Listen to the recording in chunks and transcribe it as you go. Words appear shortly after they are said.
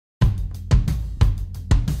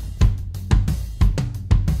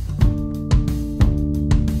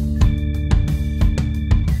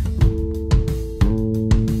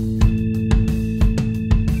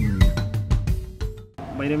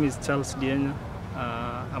Charles Dienya.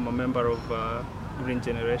 I'm a member of Green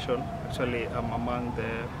Generation. Actually, I'm among the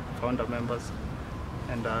founder members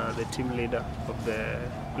and the team leader of the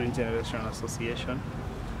Green Generation Association.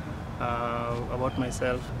 About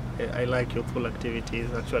myself, I like youthful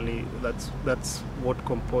activities. Actually, that's what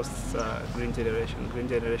composts Green Generation. Green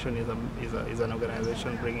Generation is an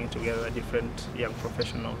organization bringing together different young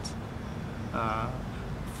professionals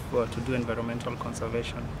to do environmental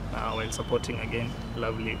conservation while supporting, again,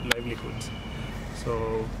 livelihoods.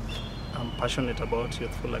 So I'm passionate about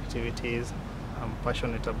youthful activities. I'm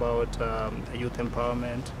passionate about youth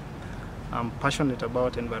empowerment. I'm passionate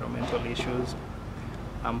about environmental issues.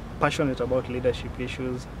 I'm passionate about leadership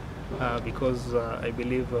issues because I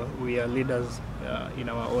believe we are leaders in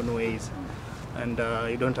our own ways, and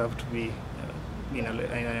you don't have to be in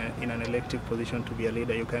an elective position to be a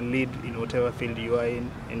leader. You can lead in whatever field you are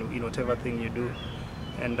in whatever thing you do,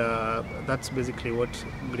 and that's basically what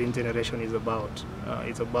Green Generation is about.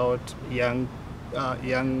 It's about young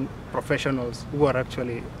professionals who are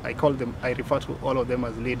actually, I refer to all of them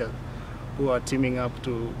as leaders, who are teaming up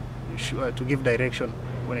to give direction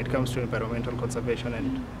when it comes to environmental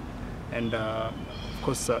conservation and of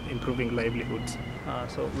course improving livelihoods.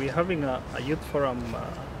 So we're having a youth forum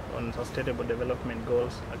on sustainable development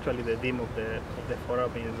goals. Actually, the theme of the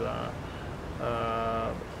forum is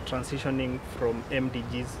transitioning from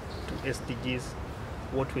MDGs to SDGs.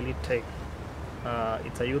 What will it take?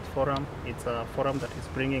 It's a youth forum. It's a forum that is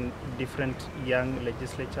bringing different young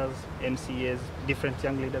legislatures, MCAs, different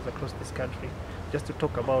young leaders across this country, just to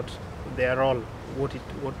talk about their role, what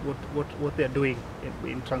they're doing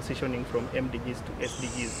in transitioning from MDGs to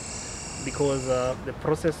SDGs. Because the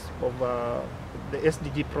process of the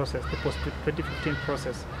SDG process, the post-2015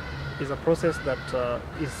 process, is a process that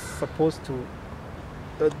is supposed to,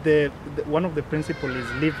 one of the principles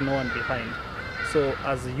is leave no one behind. So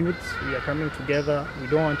as youths, we are coming together. We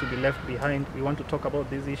don't want to be left behind. We want to talk about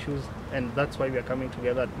these issues, and that's why we are coming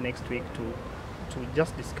together next week to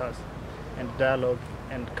just discuss and dialogue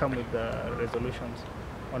and come with the resolutions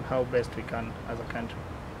on how best we can as a country.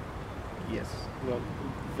 Yes, well,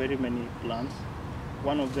 very many plans.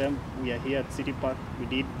 One of them, we are here at City Park.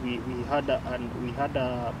 We had a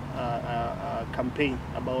campaign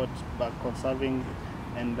about conserving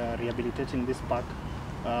and rehabilitating this park.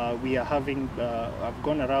 We are having, I've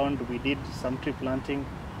gone around, we did some tree planting,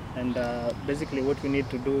 and basically what we need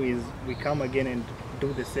to do is we come again and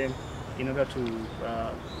do the same in order to,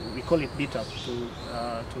 we call it beat up, to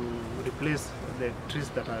replace the trees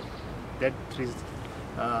that are dead trees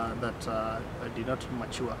that did not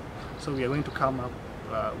mature. So we are going to come up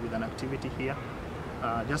with an activity here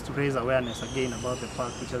just to raise awareness again about the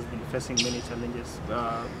park, which has been facing many challenges.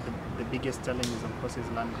 The biggest challenge is, of course, is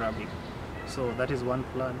land grabbing. So that is one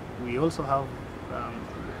plan. We also have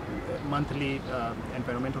monthly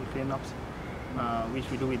environmental cleanups, which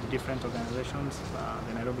we do with different organizations,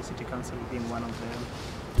 the Nairobi City Council being one of them.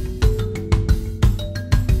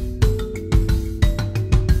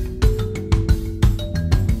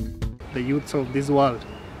 The youths of this world,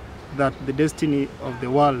 that the destiny of the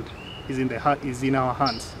world is in our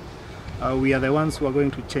hands. We are the ones who are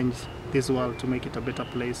going to change this world to make it a better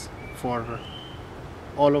place for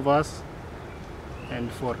all of us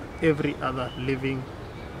and for every other living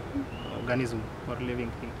organism or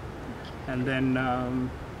living thing. And then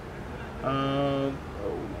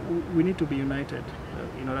we need to be united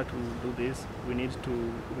in order to do this. We need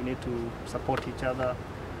to support each other.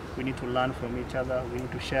 We need to learn from each other. We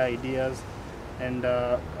need to share ideas, and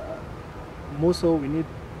more so, we need,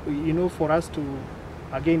 for us to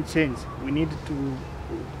again change, we need to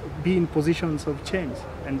be in positions of change,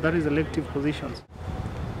 and that is elective positions.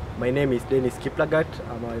 My name is Dennis Kiplagat.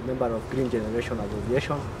 I'm a member of Green Generation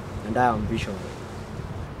Association, and I am Visionary.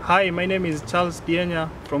 Hi, my name is Charles Dienya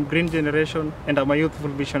from Green Generation, and I'm a youthful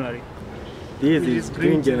visionary. This is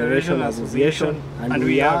Green Generation Association, and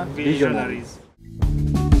we are Visionaries.